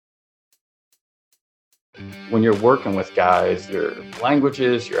When you're working with guys, your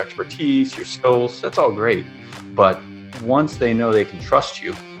languages, your expertise, your skills, that's all great. But once they know they can trust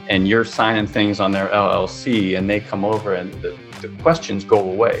you and you're signing things on their LLC and they come over and the questions go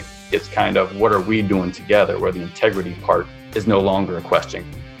away, it's kind of what are we doing together, where the integrity part is no longer a question.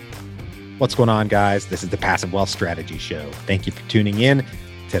 What's going on, guys? This is the Passive Wealth Strategy Show. Thank you for tuning in.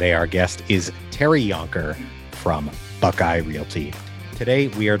 Today, our guest is Terry Yonker from Buckeye Realty. Today,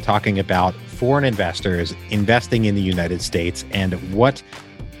 we are talking about foreign investors investing in the United States and what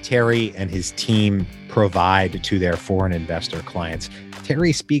Terry and his team provide to their foreign investor clients.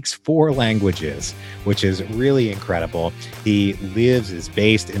 Terry speaks 4 languages, which is really incredible. He is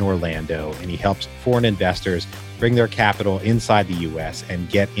based in Orlando, and he helps foreign investors bring their capital inside the U.S. and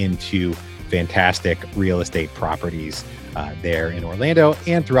get into fantastic real estate properties there in Orlando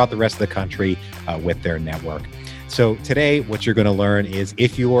and throughout the rest of the country with their network. So today, what you're going to learn is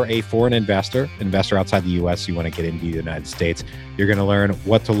if you're a foreign investor outside the U.S., you want to get into the United States, you're going to learn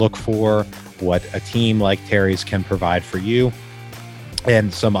what to look for, what a team like Terry's can provide for you,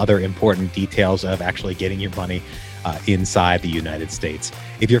 and some other important details of actually getting your money inside the United States.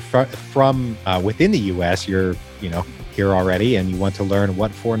 If you're from within the U.S., you're here already, and you want to learn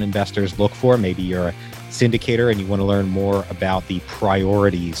what foreign investors look for. Maybe you're a syndicator and you want to learn more about the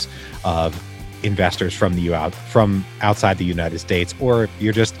priorities of investors from outside the United States, or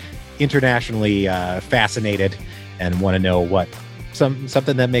you're just internationally fascinated and want to know what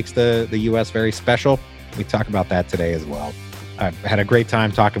something that makes the U.S. very special. We talk about that today as well. I've had a great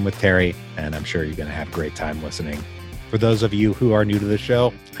time talking with Terry, and I'm sure you're going to have a great time listening. For those of you who are new to the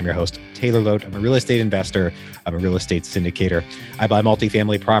show, I'm your host, Taylor Loht. I'm a real estate investor. I'm a real estate syndicator. I buy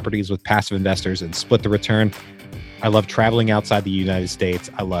multifamily properties with passive investors and split the return. I love traveling outside the United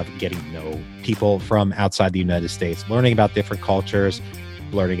States. I love getting to know people from outside the United States, learning about different cultures,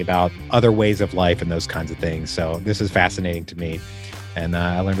 learning about other ways of life and those kinds of things. So this is fascinating to me. And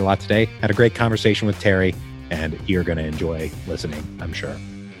I learned a lot today. Had a great conversation with Terry, and you're going to enjoy listening, I'm sure.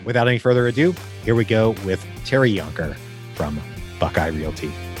 Without any further ado, here we go with Terry Yonker from Buckeye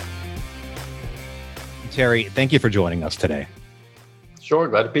Realty. Terry, thank you for joining us today. Sure,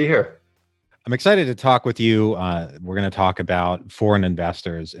 glad to be here. I'm excited to talk with you. We're going to talk about foreign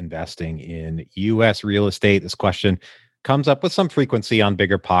investors investing in U.S. real estate. This question comes up with some frequency on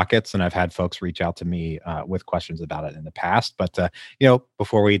Bigger Pockets, and I've had folks reach out to me with questions about it in the past. But,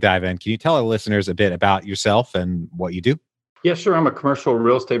 before we dive in, can you tell our listeners a bit about yourself and what you do? Yeah, sure. I'm a commercial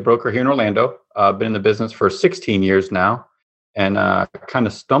real estate broker here in Orlando. I've been in the business for 16 years now, and kind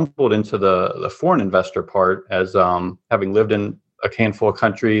of stumbled into the foreign investor part as having lived in a handful of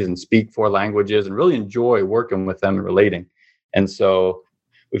countries and speak 4 languages and really enjoy working with them and relating. And so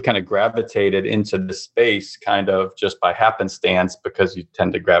we've kind of gravitated into this space kind of just by happenstance, because you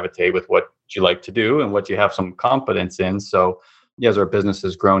tend to gravitate with what you like to do and what you have some competence in. So as our business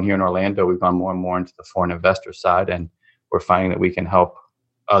has grown here in Orlando, we've gone more and more into the foreign investor side, and we're finding that we can help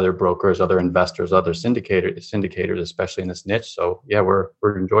other brokers, other investors, other syndicators, especially in this niche. So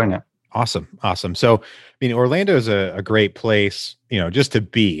we're enjoying it. Awesome. So, Orlando is a great place, just to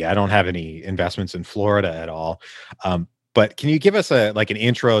be. I don't have any investments in Florida at all. But can you give us an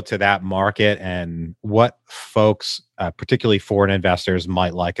intro to that market and what folks, particularly foreign investors,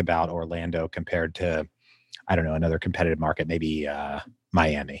 might like about Orlando compared to, another competitive market, maybe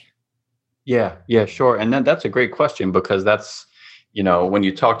Miami? Yeah, sure. And then that's a great question, because that's, when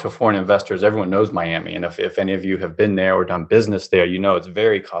you talk to foreign investors, everyone knows Miami. And if any of you have been there or done business there, it's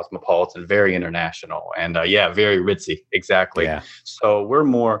very cosmopolitan, very international, and very ritzy. Exactly. Yeah. So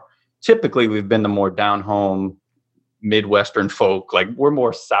we've been the more down home Midwestern folk. Like, we're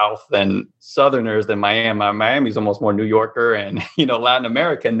more South than Southerners than Miami. Miami's almost more New Yorker and, Latin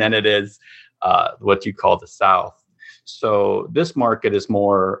American than it is what you call the South. So this market is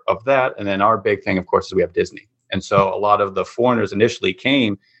more of that. And then our big thing, of course, is we have Disney. And so a lot of the foreigners initially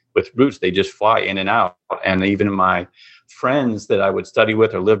came with roots. They just fly in and out. And even my friends that I would study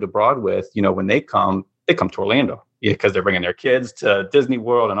with or lived abroad with, when they come to Orlando because they're bringing their kids to Disney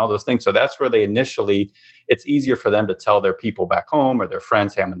World and all those things. So that's where it's easier for them to tell their people back home or their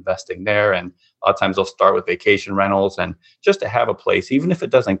friends, hey, I'm investing there. And a lot of times they'll start with vacation rentals, and just to have a place, even if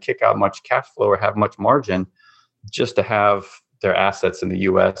it doesn't kick out much cash flow or have much margin, just to have their assets in the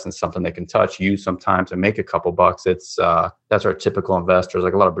U.S. and something they can touch, use sometimes, and make a couple bucks. That's our typical investors,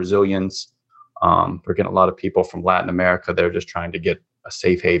 like a lot of Brazilians. We're getting a lot of people from Latin America. They're just trying to get a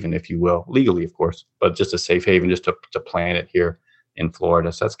safe haven, if you will, legally, of course, but just a safe haven just to plan it here in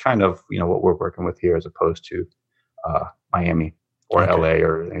Florida. So that's kind of, what we're working with here, as opposed to Miami or LA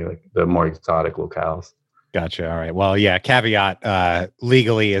or like the more exotic locales. Gotcha. All right. Well, yeah, caveat,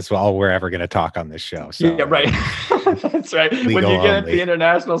 legally is all we're ever going to talk on this show. So, Yeah, right. That's right. When legal you get into only. the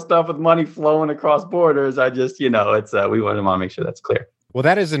international stuff with money flowing across borders, I just, it's we want to make sure that's clear. Well,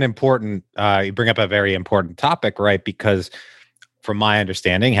 that is an important, you bring up a very important topic, right? Because from my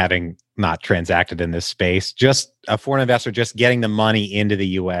understanding, having not transacted in this space, just a foreign investor just getting the money into the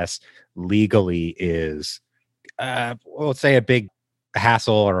U.S. legally is, let's say, a big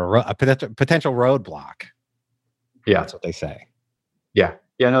hassle or a potential roadblock. Yeah. That's what they say. Yeah.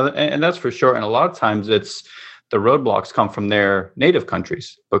 Yeah. No, and that's for sure. And a lot of times it's the roadblocks come from their native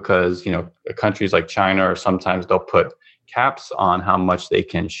countries because, countries like China, or sometimes they'll put caps on how much they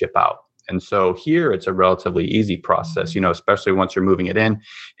can ship out. And so here it's a relatively easy process, especially once you're moving it in.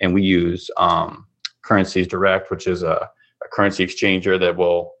 And we use Currencies Direct, which is a currency exchanger that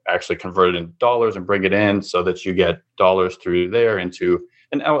will actually convert it into dollars and bring it in so that you get dollars through there into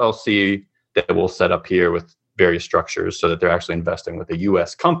an LLC that we'll set up here with various structures so that they're actually investing with a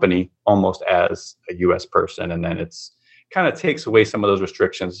U.S. company almost as a U.S. person. And then it's kind of takes away some of those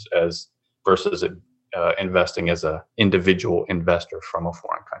restrictions versus investing as an individual investor from a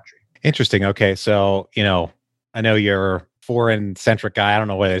foreign country. Interesting. Okay. So, I know you're foreign centric guy. I don't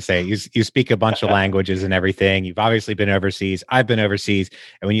know what to say. You speak a bunch of languages and everything. You've obviously been overseas. I've been overseas.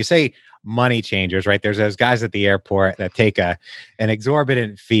 And when you say money changers, right, there's those guys at the airport that take an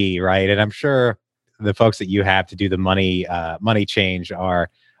exorbitant fee, right? And I'm sure the folks that you have to do the money change are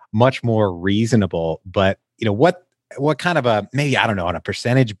much more reasonable. But what kind of maybe, I don't know, on a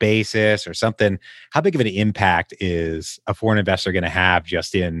percentage basis or something, how big of an impact is a foreign investor going to have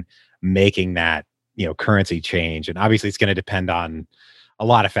just in making that, currency change? And obviously it's going to depend on a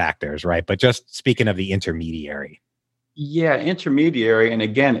lot of factors, right? But just speaking of the intermediary. Yeah, intermediary. And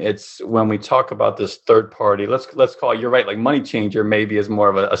again, it's when we talk about this third party, let's call it, you're right, like money changer maybe is more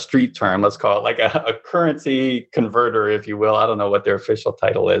of a street term. Let's call it like a currency converter, if you will. I don't know what their official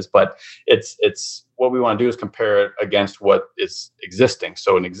title is, but it's what we want to do is compare it against what is existing.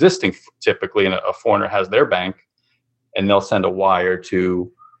 So an existing, typically a foreigner has their bank and they'll send a wire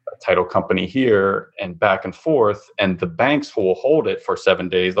to a title company here and back and forth, and the banks will hold it for 7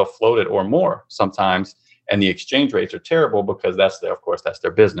 days. They'll float it or more sometimes. And the exchange rates are terrible because that's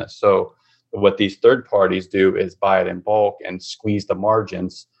their business. So what these third parties do is buy it in bulk and squeeze the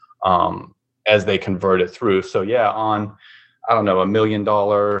margins as they convert it through. So yeah, on, I don't know, $1 million,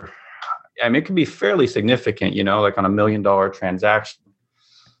 it can be fairly significant, like on $1 million transaction.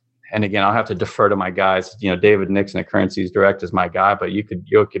 And again, I'll have to defer to my guys. David Nixon at Currencies Direct is my guy, but you could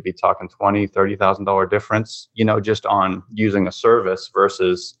be talking $20,000, $30,000 difference, just on using a service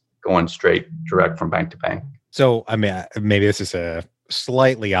versus going straight direct from bank to bank. So, maybe this is a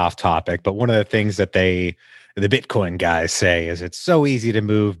slightly off topic, but one of the things that the Bitcoin guys say is it's so easy to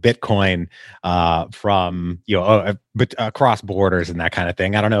move Bitcoin from, across borders and that kind of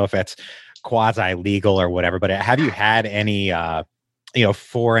thing. I don't know if that's quasi legal or whatever, but have you had any,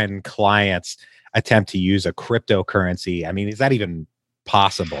 foreign clients attempt to use a cryptocurrency? Is that even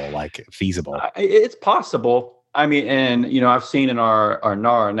possible, like feasible? It's possible. And, I've seen in our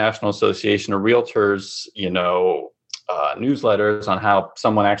NAR, National Association of Realtors, newsletters on how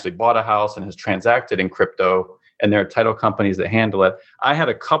someone actually bought a house and has transacted in crypto, and there are title companies that handle it. I had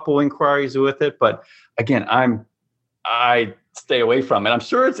a couple inquiries with it, but again, I stay away from it. I'm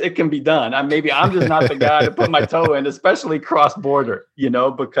sure it can be done. Maybe I'm just not the guy to put my toe in, especially cross border,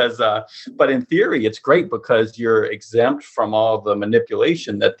 because, but in theory, it's great because you're exempt from all the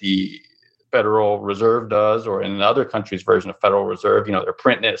manipulation that the Federal Reserve does, or in other countries' version of Federal Reserve, they're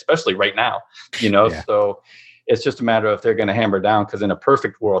printing it, especially right now, Yeah. So it's just a matter of if they're going to hammer down, because in a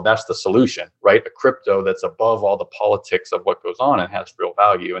perfect world, that's the solution, right? A crypto that's above all the politics of what goes on and has real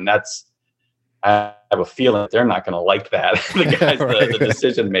value. And I have a feeling they're not going to like that, the guys, right. the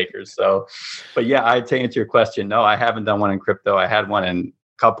decision makers. So, but yeah, to answer your question, no, I haven't done one in crypto. I had one in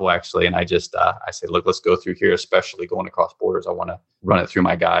couple actually, and I just I say, look, let's go through here, especially going across borders. I want to run it through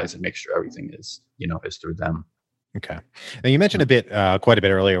my guys and make sure everything is through them. Okay. Now you mentioned quite a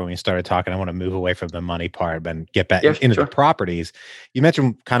bit earlier when we started talking. I want to move away from the money part and get back into the properties. You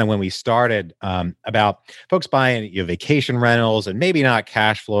mentioned kind of when we started about folks buying vacation rentals and maybe not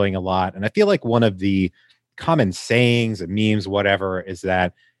cash flowing a lot. And I feel like one of the common sayings and memes, whatever, is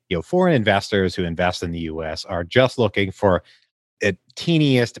that foreign investors who invest in the U.S. are just looking for a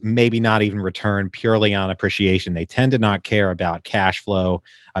teeniest, maybe not even return, purely on appreciation. They tend to not care about cash flow.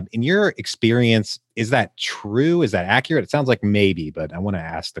 In your experience, is that true? Is that accurate? It sounds like maybe, but I want to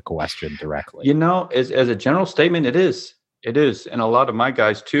ask the question directly. As a general statement, it is. It is. And a lot of my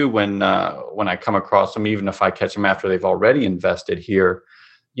guys too, when I come across them, even if I catch them after they've already invested here,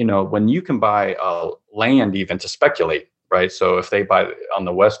 when you can buy land even to speculate, right? So if they buy on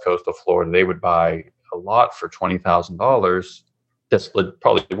the west coast of Florida, they would buy a lot for $20,000. That's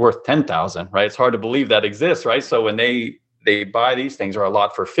probably worth 10,000, right? It's hard to believe that exists, right? So when they buy these things, or a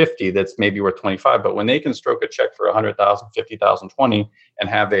lot for 50, that's maybe worth 25. But when they can stroke a check for 100,000, 50,000, 20, and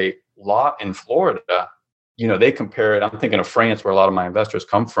have a lot in Florida, they compare it. I'm thinking of France, where a lot of my investors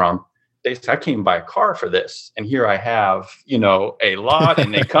come from. They say, I can't even buy a car for this. And here I have, a lot,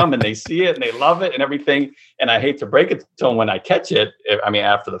 and they come and they see it and they love it and everything. And I hate to break it to them when I catch it.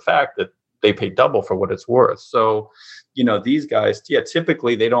 After the fact, that they pay double for what it's worth. So, these guys,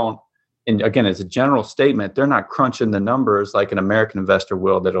 typically they don't, and again, as a general statement, they're not crunching the numbers like an American investor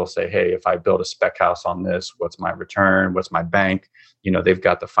will, that'll say, hey, if I build a spec house on this, what's my return? What's my bank? They've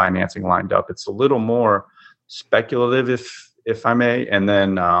got the financing lined up. It's a little more speculative, if I may. And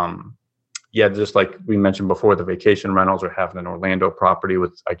then, just like we mentioned before, the vacation rentals, or having an Orlando property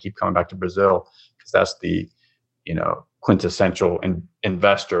I keep coming back to Brazil, because that's the, quintessential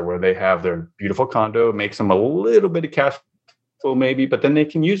investor, where they have their beautiful condo, makes them a little bit of cash flow maybe, but then they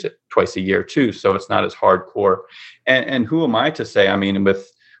can use it twice a year too. So it's not as hardcore. And who am I to say,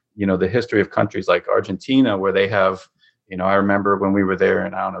 with, the history of countries like Argentina, where they have, I remember when we were there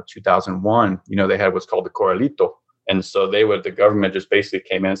in, 2001, they had what's called the Corralito. And so the government just basically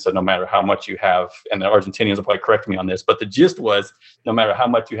came in and said, no matter how much you have, and the Argentinians will probably correct me on this, but the gist was, no matter how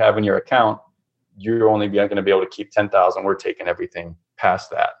much you have in your account, you're only going to be able to keep 10,000. We're taking everything past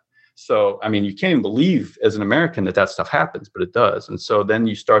that. So, you can't even believe as an American that stuff happens, but it does. And so then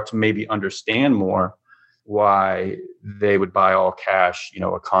you start to maybe understand more why they would buy all cash,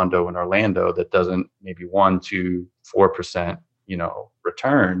 a condo in Orlando that doesn't maybe 1 to 4%,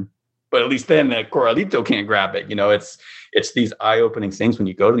 return. But at least then the Corralito can't grab it. It's these eye-opening things when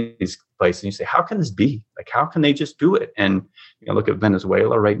you go to these places and you say, how can this be? Like, how can they just do it? And, look at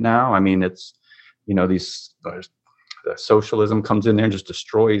Venezuela right now. It's, the socialism comes in there and just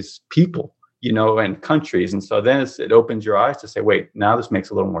destroys people, and countries. And so then it opens your eyes to say, wait, now this makes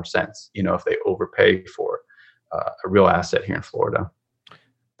a little more sense, if they overpay for a real asset here in Florida.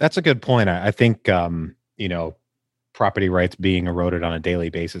 That's a good point. I think, property rights being eroded on a daily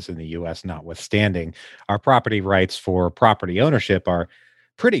basis in the U.S. notwithstanding, our property rights for property ownership are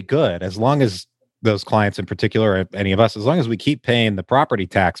pretty good, as long as those clients in particular, any of us, as long as we keep paying the property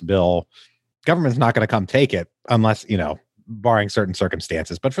tax bill, government's not going to come take it unless, barring certain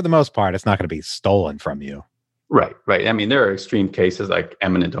circumstances. But for the most part, it's not going to be stolen from you. Right. There are extreme cases like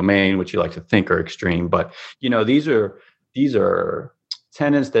eminent domain, which you like to think are extreme. But, these are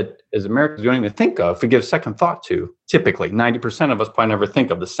tenants that as Americans, we don't even think of, we give second thought to. Typically, 90% of us probably never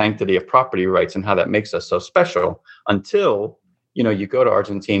think of the sanctity of property rights and how that makes us so special until, you go to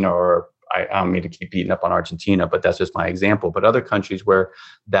Argentina, or I don't mean to keep beating up on Argentina, but that's just my example. But other countries where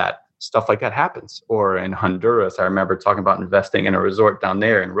that stuff like that happens, or in Honduras, I remember talking about investing in a resort down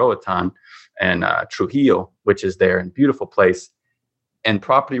there in Roatan and Trujillo, which is there, and beautiful place. And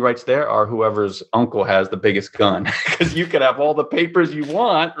property rights there are whoever's uncle has the biggest gun, because you could have all the papers you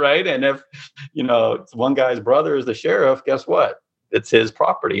want, right? And if, one guy's brother is the sheriff, guess what? It's his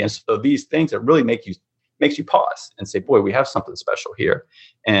property. And so these things that really makes you pause and say, boy, we have something special here.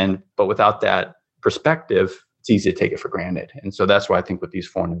 But without that perspective, it's easy to take it for granted. And so that's why I think with these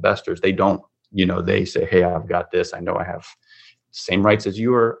foreign investors, they don't, they say, hey, I've got this. I know I have the same rights as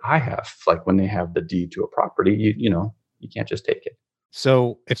you or I have. Like when they have the deed to a property, you can't just take it.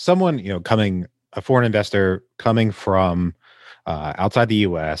 So if someone, a foreign investor coming from outside the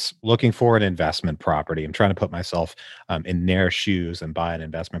U.S., looking for an investment property, I'm trying to put myself in their shoes and buy an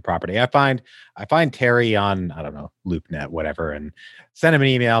investment property. I find Terry on, I don't know, LoopNet, whatever, and send him an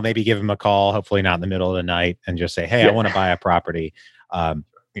email, maybe give him a call, hopefully not in the middle of the night, and just say, hey, I want to buy a property.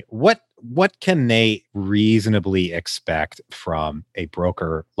 What can they reasonably expect from a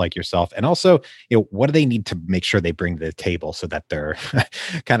broker like yourself? And also, what do they need to make sure they bring to the table so that they're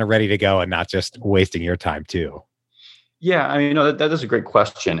kind of ready to go and not just wasting your time too? Yeah, that is a great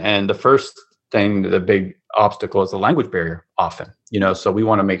question. And the first thing, the big obstacle is the language barrier often, so we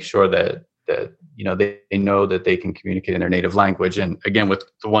want to make sure that they know that they can communicate in their native language. And again, with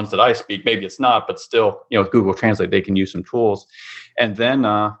the ones that I speak, maybe it's not, but still, with Google Translate, they can use some tools. And then,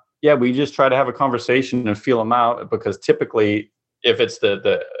 we just try to have a conversation and feel them out, because typically if it's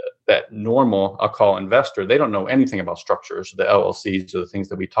that normal, I'll call investor, they don't know anything about structures, the LLCs, or the things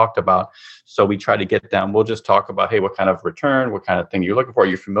that we talked about. So we try to get them. We'll just talk about, hey, what kind of return, what kind of thing you're looking for? Are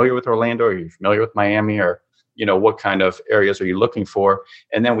you familiar with Orlando? Are you familiar with Miami? Or, what kind of areas are you looking for?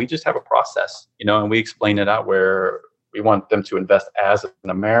 And then we just have a process, and we explain it out where we want them to invest as an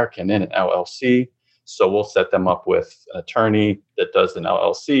American in an LLC. So we'll set them up with an attorney that does an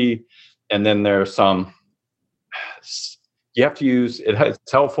LLC. And then there's some, you have to use,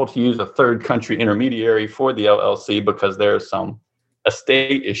 it's helpful to use a third country intermediary for the LLC because there's some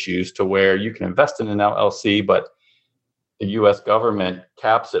estate issues to where you can invest in an LLC, but the U.S. government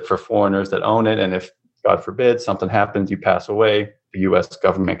caps it for foreigners that own it. And if, God forbid, something happens, you pass away, the U.S.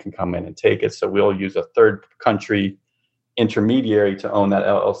 government can come in and take it. So we'll use a third country intermediary to own that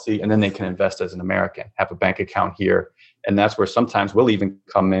LLC, and then they can invest as an American, have a bank account here. And that's where sometimes we'll even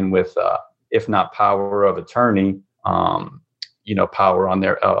come in with, if not power of attorney, power on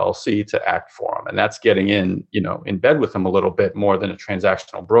their LLC to act for them. And that's getting in bed with them a little bit more than a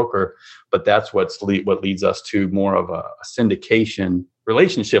transactional broker. But that's what leads us to more of a syndication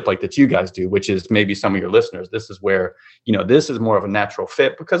relationship like that you guys do, which is maybe some of your listeners. This is where, this is more of a natural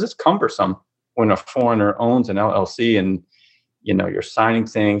fit because it's cumbersome when a foreigner owns an LLC and, you're signing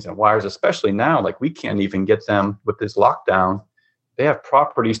things and wires, especially now, like we can't even get them with this lockdown. They have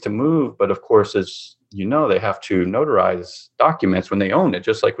properties to move, but of course, as they have to notarize documents when they own it.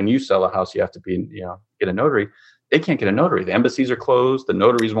 Just like when you sell a house, you have to get a notary. They can't get a notary. The embassies are closed. The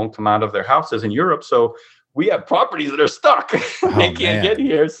notaries won't come out of their houses in Europe. So we have properties that are stuck. They can't get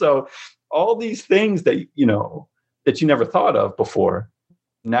here. So all these things that, that you never thought of before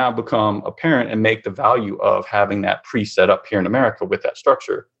now become apparent and make the value of having that pre-set up here in America with that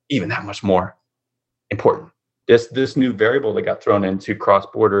structure even that much more important. This new variable that got thrown into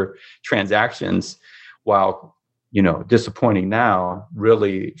cross-border transactions, while disappointing now,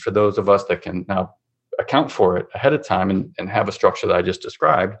 really for those of us that can now account for it ahead of time and have a structure that I just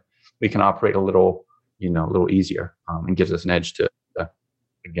described, we can operate a little easier and gives us an edge to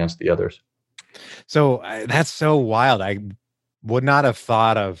against the others. So that's so wild. I would not have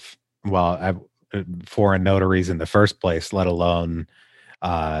thought of foreign notaries in the first place, let alone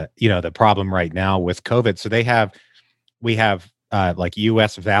the problem right now with COVID. So we have like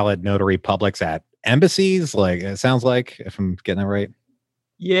U.S. valid notary publics at embassies. Like it sounds like, if I'm getting that right.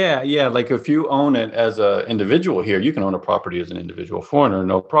 Yeah. Like if you own it as an individual here, you can own a property as an individual foreigner,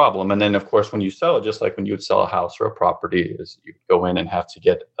 no problem. And then of course, when you sell it, just like when you would sell a house or a property, is you go in and have to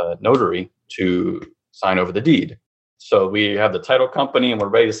get a notary to sign over the deed. So we have the title company and we're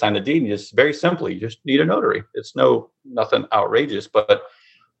ready to sign the deed. And it's very simply, you just need a notary. It's nothing outrageous, but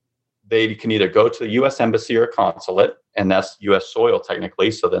they can either go to the U.S. embassy or consulate, and that's U.S. soil technically.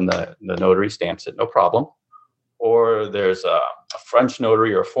 So then the notary stamps it, no problem. Or there's a French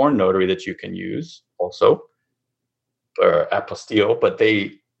notary or a foreign notary that you can use also, or apostille, but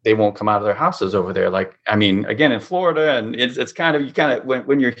they won't come out of their houses over there. Like, I mean, again, in Florida, and it's kind of,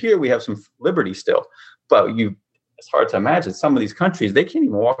 when you're here, we have some liberty still, but it's hard to imagine some of these countries, they can't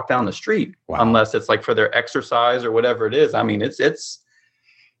even walk down the street unless it's like for their exercise or whatever it is. I mean, it's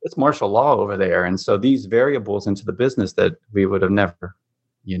martial law over there. And so these variables into the business that we would have never,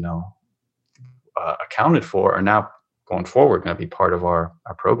 accounted for are now going forward going to be part of our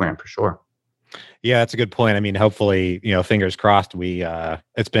program for sure. Yeah, that's a good point. I mean, hopefully, fingers crossed,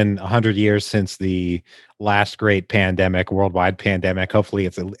 it's been 100 years since the last great pandemic, worldwide pandemic. Hopefully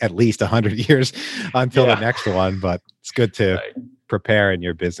it's at least 100 years until the next one, but it's good to prepare in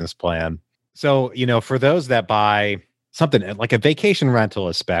your business plan. So, for those that buy something like a vacation rental,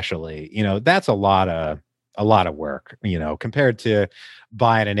 especially, that's a lot of work, compared to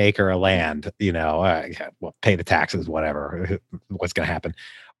buying an acre of land, pay the taxes, whatever, what's going to happen.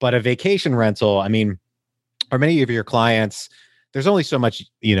 But a vacation rental, I mean, or many of your clients, there's only so much,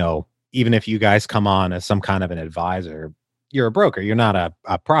 even if you guys come on as some kind of an advisor, you're a broker. You're not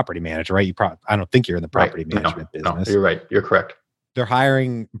a property manager, right? I don't think you're in the property management business. No, you're right. You're correct. They're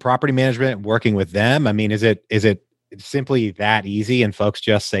hiring property management, working with them. I mean, is it simply that easy and folks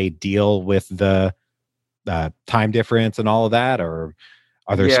just say deal with the time difference and all of that, or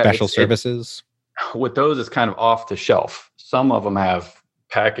are there special services? With those, it's kind of off the shelf. Some of them have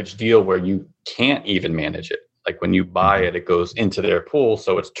package deal where you can't even manage it. Like when you buy it, it goes into their pool.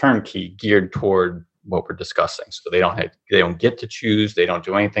 So it's turnkey, geared toward what we're discussing. So they don't get to choose. They don't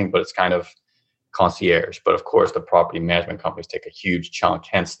do anything, but it's kind of concierge. But of course, the property management companies take a huge chunk,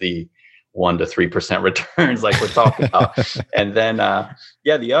 hence the 1% to 3% returns like we're talking about. And then,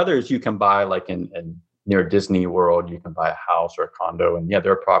 the others you can buy like in near Disney World, you can buy a house or a condo. And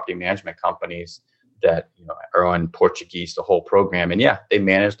there are property management companies that are on Portuguese, the whole program. And they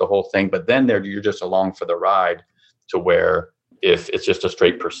manage the whole thing. But then you're just along for the ride, to where if it's just a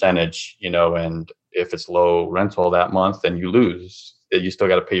straight percentage, and if it's low rental that month, then you lose. You still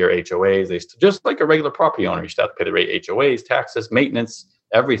got to pay your HOAs. Just like a regular property owner, you still have to pay the rate HOAs, taxes, maintenance,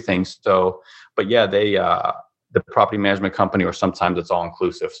 everything. So, but they the property management company, or sometimes it's all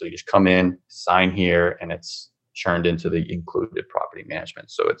inclusive. So you just come in, sign here, and it's churned into the included property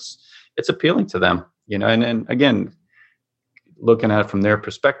management. So it's appealing to them, and then again, looking at it from their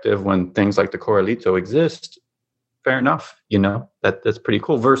perspective, when things like the Corralito exist, fair enough, that's pretty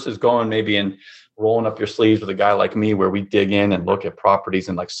cool, versus going maybe and rolling up your sleeves with a guy like me, where we dig in and look at properties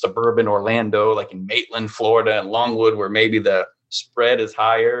in like suburban Orlando, like in Maitland, Florida, and Longwood, where maybe the spread is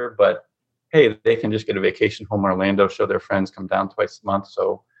higher, but hey, they can just get a vacation home in Orlando, show their friends, come down twice a month.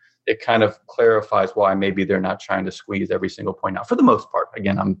 So it kind of clarifies why maybe they're not trying to squeeze every single point out, for the most part.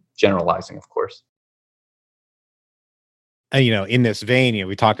 Again, I'm generalizing, of course. And, in this vein,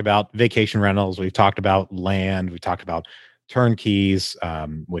 we talked about vacation rentals, we've talked about land, we talked about turnkeys,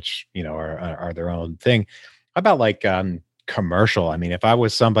 which, are their own thing. How about like commercial? I mean, if I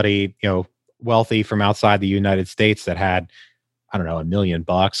was somebody, wealthy from outside the United States that had, I don't know, $1 million,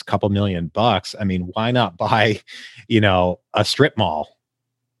 couple $1 million, I mean, why not buy, a strip mall?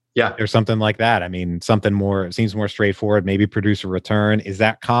 Yeah. Or something like that. I mean, something more, it seems more straightforward, maybe produce a return. Is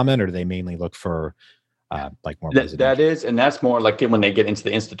that common, or do they mainly look for like more residential? That is, and that's more like when they get into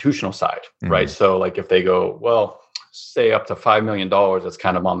the institutional side, right? So like if they go, well, say up to $5 million, that's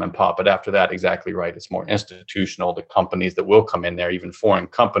kind of mom and pop. But after that, exactly right, it's more institutional. The companies that will come in there, even foreign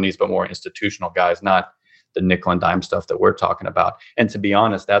companies, but more institutional guys, not the nickel and dime stuff that we're talking about. And to be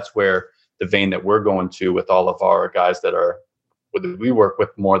honest, that's where the vein that we're going to with all of our guys that are, we work with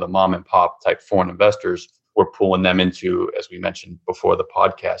more the mom and pop type foreign investors. We're pulling them into, as we mentioned before the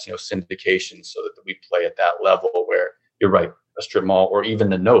podcast, syndication, so that we play at that level where you're right, a strip mall, or even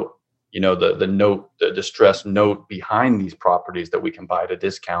the note, the note, the distressed note behind these properties that we can buy at a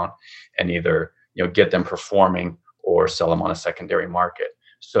discount and either, get them performing or sell them on a secondary market.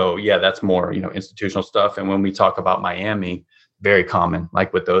 So yeah, that's more, institutional stuff. And when we talk about Miami, very common,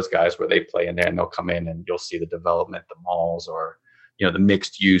 like with those guys, where they play in there and they'll come in and you'll see the development, the malls, or, the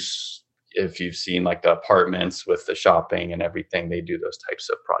mixed use. If you've seen like the apartments with the shopping and everything, they do those types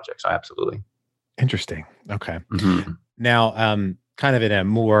of projects. Absolutely. Interesting. Okay. Mm-hmm. Now, kind of in a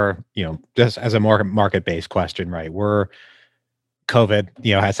more, just as a market-based question, right? COVID,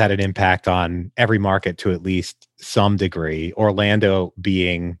 has had an impact on every market to at least some degree. Orlando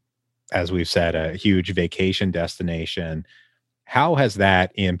being, as we've said, a huge vacation destination. How has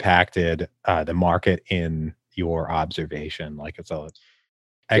that impacted the market in your observation? Like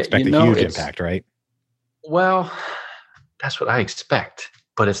I expect a huge impact, right? Well, that's what I expect,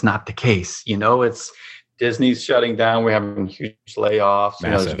 but it's not the case. It's Disney's shutting down. We're having huge layoffs.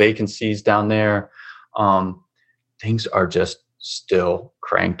 There's vacancies down there. Things are just still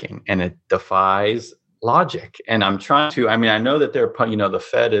cranking, and it defies logic. And I'm trying to, I know that they're, the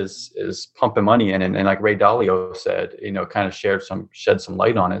Fed is pumping money in, and like Ray Dalio said, kind of shed some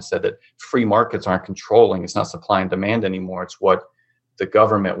light on it, said that free markets aren't controlling. It's not supply and demand anymore. It's what the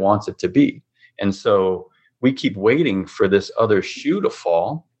government wants it to be. And so we keep waiting for this other shoe to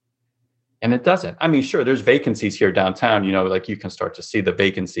fall, and it doesn't. Sure, there's vacancies here downtown, like you can start to see the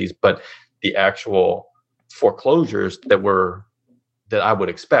vacancies, but the actual foreclosures that I would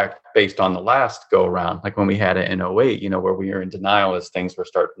expect based on the last go around, like when we had it in 2008, where we were in denial as things were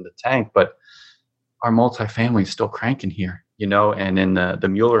starting to tank, but our multifamily is still cranking here, and in the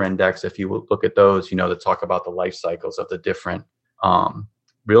Mueller index, if you look at those, that talk about the life cycles of the different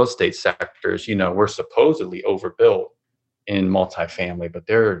real estate sectors, we're supposedly overbuilt in multifamily, but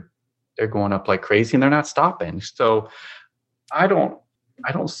they're going up like crazy and they're not stopping. So I don't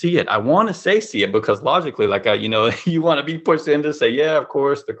see it. I want to see it because logically, like, you want to be pushed in to say, yeah, of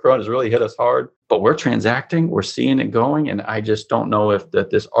course, the corona has really hit us hard, but we're transacting, we're seeing it going. And I just don't know if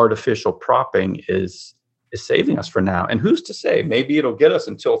this artificial propping is saving us for now. And who's to say? Maybe it'll get us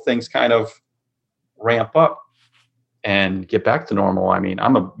until things kind of ramp up and get back to normal.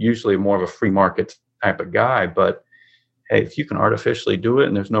 I'm usually more of a free market type of guy, but hey, if you can artificially do it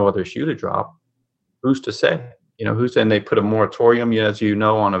and there's no other shoe to drop, who's to say? Who's saying they put a moratorium, as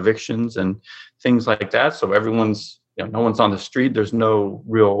on evictions and things like that. So everyone's, no one's on the street. There's no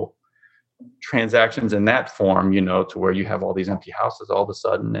real transactions in that form, to where you have all these empty houses all of a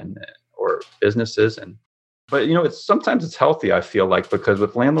sudden or businesses. But sometimes it's healthy, I feel like, because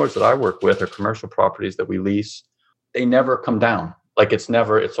with landlords that I work with or commercial properties that we lease, they never come down. Like it's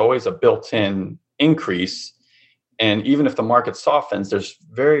always a built-in increase. And even if the market softens, there's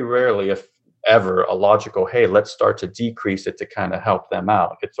very rarely, if ever, a logical, hey, let's start to decrease it to kind of help them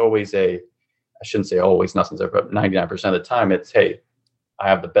out. It's always I shouldn't say always, nothing's ever, but 99% of the time it's, hey, I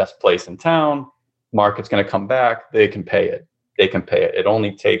have the best place in town, market's going to come back, they can pay it. It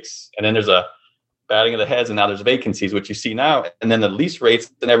only takes, and then there's a batting of the heads, and now there's vacancies, which you see now, and then the lease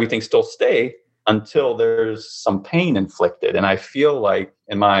rates and everything still stay, until there's some pain inflicted. And I feel like,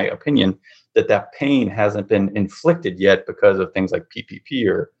 in my opinion, that pain hasn't been inflicted yet because of things like PPP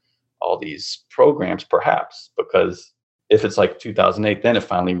or all these programs, perhaps, because if it's like 2008, then it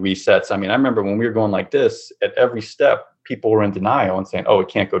finally resets. I mean, I remember when we were going like this, at every step, people were in denial and saying, oh, it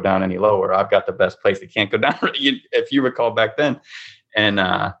can't go down any lower. I've got the best place. It can't go down. If you recall back then. And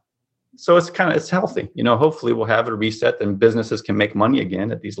so it's healthy. Hopefully we'll have a reset and businesses can make money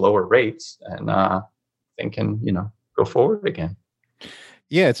again at these lower rates and things can, go forward again.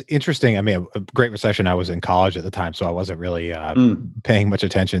 Yeah, it's interesting. I mean, a Great Recession, I was in college at the time, so I wasn't really paying much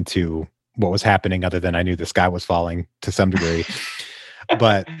attention to what was happening other than I knew the sky was falling to some degree.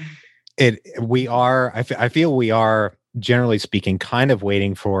 But I feel we are, generally speaking, kind of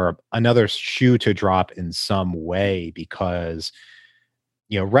waiting for another shoe to drop in some way because,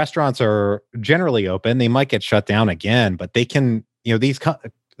 restaurants are generally open. They might get shut down again, but they can,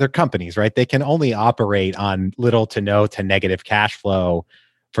 they're companies, right? They can only operate on little to no to negative cash flow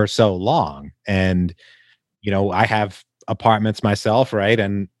for so long. And, I have apartments myself, right?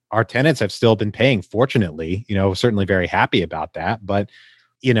 And our tenants have still been paying, fortunately, certainly very happy about that. But,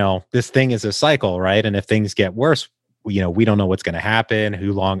 this thing is a cycle, right? And if things get worse, we don't know what's going to happen.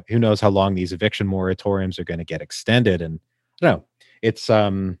 Who knows how long these eviction moratoriums are going to get extended. And I don't know, it's,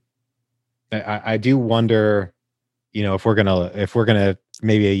 I do wonder, if we're gonna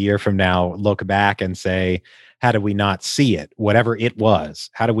maybe a year from now look back and say, how did we not see it? Whatever it was,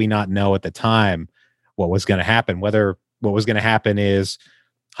 how do we not know at the time what was going to happen? Whether what was going to happen is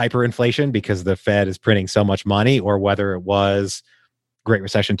hyperinflation because the Fed is printing so much money, or whether it was Great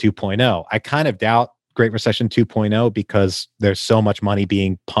Recession 2.0. I kind of doubt Great Recession 2.0 because there's so much money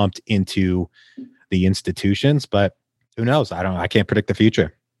being pumped into the institutions, but who knows? I can't predict the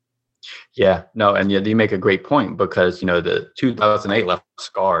future. Yeah, no, and you make a great point because, the 2008 left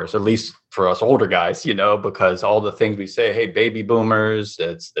scars, at least for us older guys, because all the things we say, hey, baby boomers,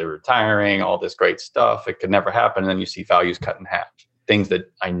 they're retiring, all this great stuff, it could never happen. And then you see values cut in half, things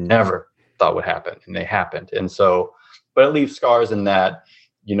that I never thought would happen, and they happened. And so, but it leaves scars in that,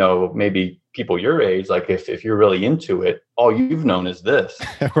 maybe people your age, like if you're really into it, all you've known is this,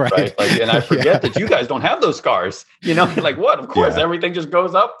 right? Like, and I forget that you guys don't have those scars, like what? Of course, everything just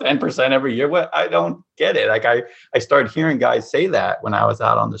goes up 10% every year. What? I don't get it. Like I started hearing guys say that when I was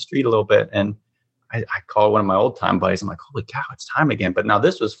out on the street a little bit, and I called one of my old time buddies. I'm like, holy cow, it's time again. But now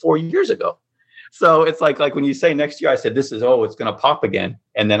this was 4 years ago. So it's like when you say next year, I said, it's going to pop again.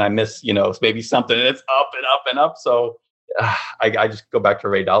 And then I miss, maybe something and it's up and up and up. So I just go back to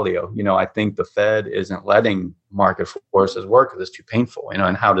Ray Dalio. I think the Fed isn't letting market forces work because it's too painful.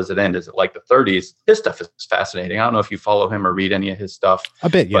 And how does it end? Is it like the 30s? His stuff is fascinating. I don't know if you follow him or read any of his stuff. A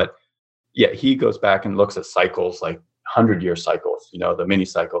bit, yeah. But yeah, he goes back and looks at cycles, like 100-year cycles. The mini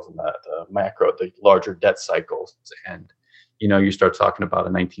cycles and the macro, the larger debt cycles. And you start talking about a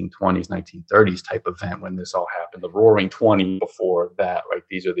 1920s, 1930s type event when this all happened. The Roaring 20 before that, right?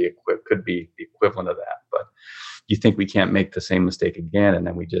 These are could be the equivalent of that, but. You think we can't make the same mistake again. And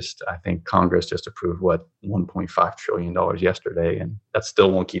then I think Congress just approved $1.5 trillion yesterday, and that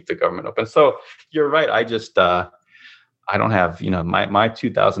still won't keep the government open. So you're right. I don't have, my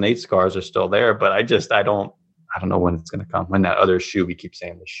 2008 scars are still there, but I don't know when it's going to come, when that other shoe, we keep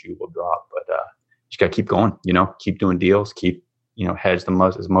saying the shoe will drop, but you just got to keep going, keep doing deals, keep, hedge the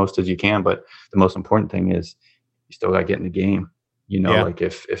most as you can. But the most important thing is you still got to get in the game. Like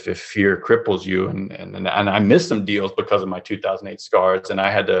if fear cripples you and I missed some deals because of my 2008 scars, and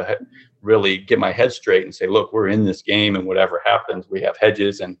I had to really get my head straight and say, look, we're in this game, and whatever happens, we have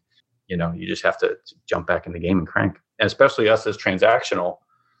hedges, and you just have to jump back in the game and crank. And especially us as transactional,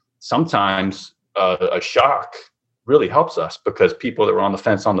 sometimes a shock really helps us because people that were on the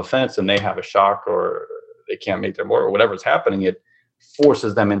fence and they have a shock or they can't make their mortgage or whatever's happening, it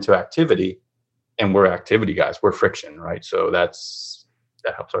forces them into activity. And we're activity guys. We're friction, right? So that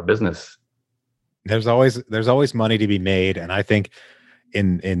helps our business. There's always money to be made, and I think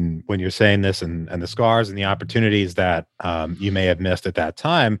in when you're saying this and the scars and the opportunities that you may have missed at that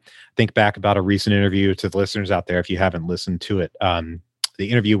time, think back about a recent interview to the listeners out there if you haven't listened to it. The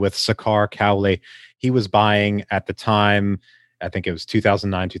interview with Sakar Cowley. He was buying at the time, I think it was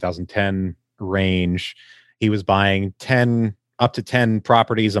 2009, 2010 range. He was buying up to 10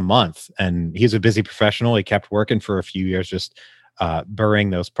 properties a month. And he's a busy professional. He kept working for a few years, just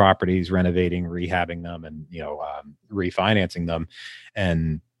burring those properties, renovating, rehabbing them, and, refinancing them.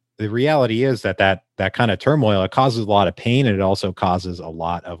 And the reality is that kind of turmoil, it causes a lot of pain, and it also causes a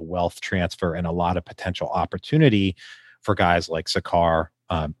lot of wealth transfer and a lot of potential opportunity for guys like Sakar,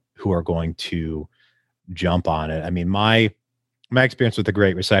 who are going to jump on it. I mean, my my experience with the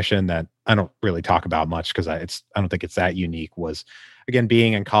Great Recession that I don't really talk about much because I don't think it's that unique was, again,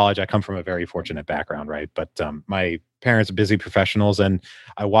 being in college. I come from a very fortunate background, right? But my parents are busy professionals, and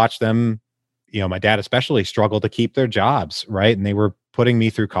I watched them, my dad especially, struggle to keep their jobs, right? And they were putting me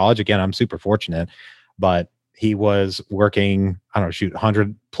through college. Again, I'm super fortunate, but he was working,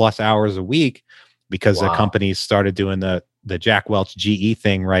 100 plus hours a week because the companies started doing the Jack Welch GE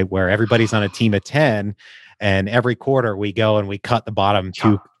thing, right? Where everybody's on a team of 10, and every quarter we go and we cut the bottom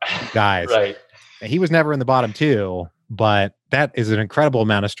 2 guys. Right. He was never in the bottom 2, but that is an incredible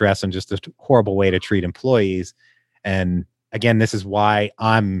amount of stress and just a horrible way to treat employees. And again, this is why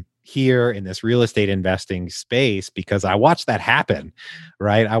I'm here in this real estate investing space, because I watched that happen,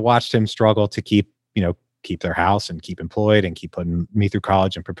 right? I watched him struggle to keep their house and keep employed and keep putting me through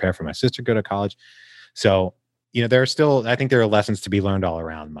college and prepare for my sister to go to college. So, I think there are lessons to be learned all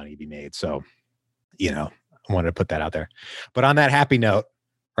around, money to be made. So, I wanted to put that out there. But on that happy note,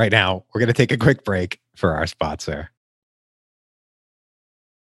 right now, we're going to take a quick break for our sponsor.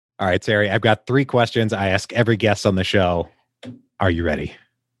 All right, Terry, I've got 3 questions I ask every guest on the show. Are you ready?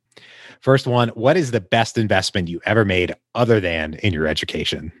 First one, what is the best investment you ever made other than in your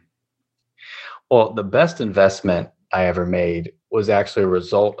education? Well, the best investment I ever made was actually a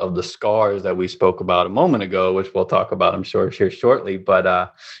result of the scars that we spoke about a moment ago, which we'll talk about, I'm sure, here shortly.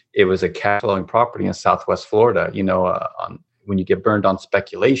 But it was a cash flowing property in Southwest Florida. When you get burned on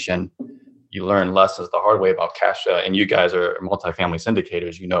speculation, you learn lessons the hard way about cash. And you guys are multifamily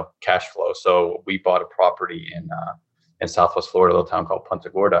syndicators, cash flow. So we bought a property in Southwest Florida, a little town called Punta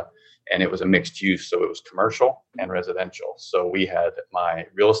Gorda. And it was a mixed use. So it was commercial and residential. So we had my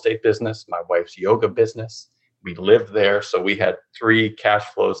real estate business, my wife's yoga business. We lived there. So we had 3 cash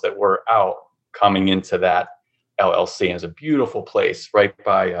flows that were out coming into that LLC. And it's a beautiful place right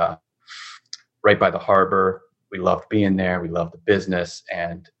by the harbor. We loved being there. We loved the business.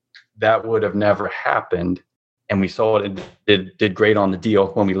 And that would have never happened. And we saw it did great on the deal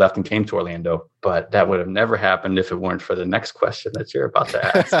when we left and came to Orlando. But that would have never happened if it weren't for the next question that you're about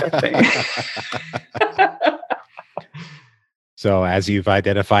to ask, I think. So as you've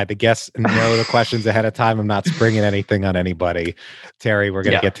identified, the guests know the questions ahead of time. I'm not springing anything on anybody. Terry, we're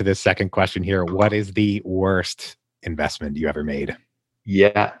going to get to this second question here. What is the worst investment you ever made?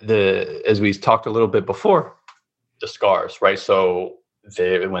 Yeah, as we talked a little bit before, the scars, right? So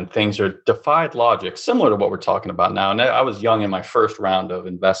when things are defied logic, similar to what we're talking about now. And I was young in my first round of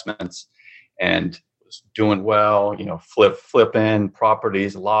investments and was doing well, flipping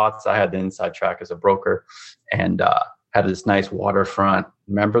properties, lots. I had the inside track as a broker and had this nice waterfront.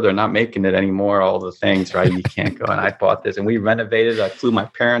 Remember, they're not making it anymore, all the things, right? You can't go. And I bought this and we renovated. I flew my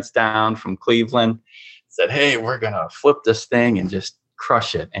parents down from Cleveland, said, hey, we're going to flip this thing and just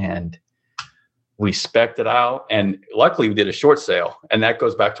crush it. And we spec'd it out, and luckily we did a short sale. And that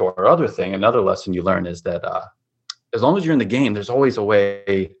goes back to our other thing. Another lesson you learn is that as long as you're in the game, there's always a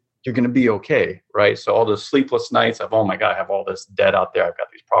way you're going to be okay, right? So all those sleepless nights of, oh my God, I have all this debt out there. I've got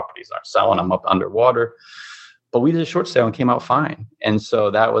these properties I'm selling, I'm up underwater. But we did a short sale and came out fine. And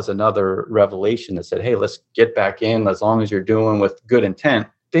so that was another revelation that said, hey, let's get back in. As long as you're doing with good intent,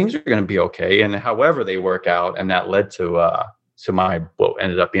 things are going to be okay. And however they work out, and that led to what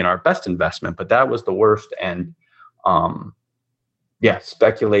ended up being our best investment, but that was the worst. And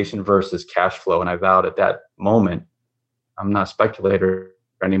speculation versus cash flow. And I vowed at that moment, I'm not a speculator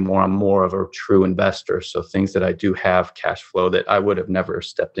anymore. I'm more of a true investor. So things that I do have cash flow that I would have never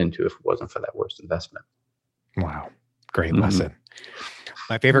stepped into if it wasn't for that worst investment. Wow. Great lesson.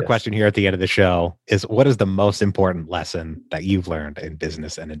 My favorite question here at the end of the show is, what is the most important lesson that you've learned in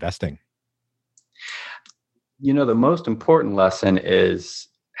business and investing? The most important lesson is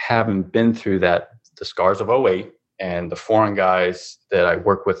having been through the scars of 2008 and the foreign guys that I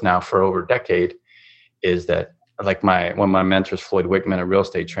work with now for over a decade, is that like one of my mentors, Floyd Wickman, a real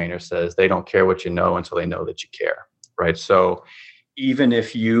estate trainer, says, they don't care what you know until they know that you care. Right. So even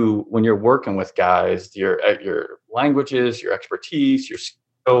if when you're working with guys, your languages, your expertise, your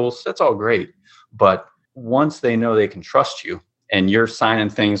skills, that's all great. But once they know they can trust you, and you're signing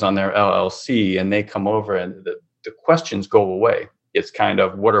things on their LLC and they come over and the questions go away. It's kind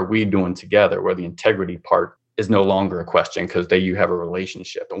of, what are we doing together? Where the integrity part is no longer a question because you have a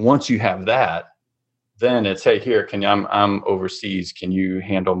relationship. And once you have that, then it's, hey, here, I'm overseas. Can you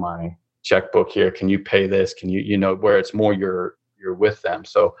handle my checkbook here? Can you pay this? Can you, where it's more you're with them.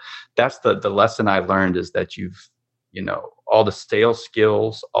 So that's the lesson I learned, is that all the sales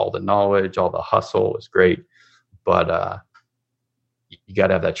skills, all the knowledge, all the hustle is great. But, you got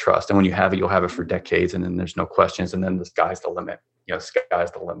to have that trust. And when you have it, you'll have it for decades. And then there's no questions. And then the sky's the limit.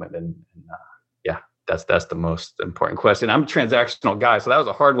 Sky's the limit. And That's the most important question. I'm a transactional guy, so that was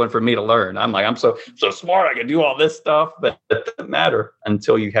a hard one for me to learn. I'm so smart, I can do all this stuff, but it doesn't matter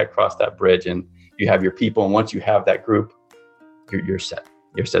until you had crossed that bridge and you have your people. And once you have that group, you're set.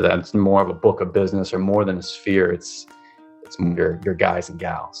 You're set. That it's more of a book of business or more than a sphere. It's your guys and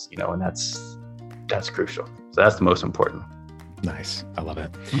gals, and that's crucial. So that's the most important. Nice. I love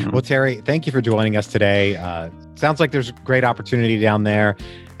it. Mm-hmm. Well, Terry, thank you for joining us today. Sounds like there's great opportunity down there.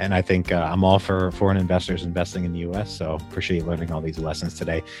 And I think I'm all for foreign investors investing in the U.S. So appreciate learning all these lessons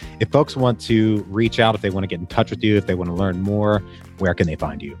today. If folks want to reach out, if they want to get in touch with you, if they want to learn more, where can they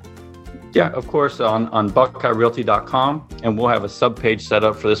find you? Yeah, of course, on BuckeyeRealty.com. And we'll have a subpage set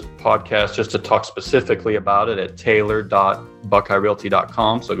up for this podcast just to talk specifically about it at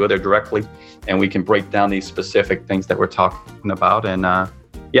taylor.BuckeyeRealty.com. So go there directly and we can break down these specific things that we're talking about. And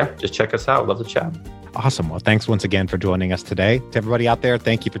just check us out. Love to chat. Awesome. Well, thanks once again for joining us today. To everybody out there,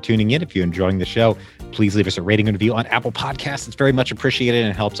 thank you for tuning in. If you're enjoying the show, please leave us a rating and review on Apple Podcasts. It's very much appreciated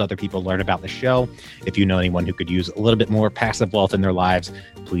and helps other people learn about the show. If you know anyone who could use a little bit more passive wealth in their lives,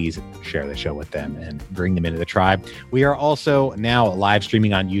 please share the show with them and bring them into the tribe. We are also now live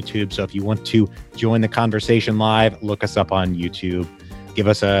streaming on YouTube. So if you want to join the conversation live, look us up on YouTube. Give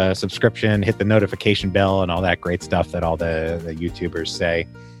us a subscription, hit the notification bell and all that great stuff that all the YouTubers say.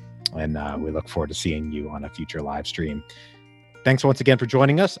 And we look forward to seeing you on a future live stream. Thanks once again for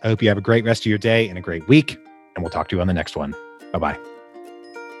joining us. I hope you have a great rest of your day and a great week. And we'll talk to you on the next one. Bye-bye.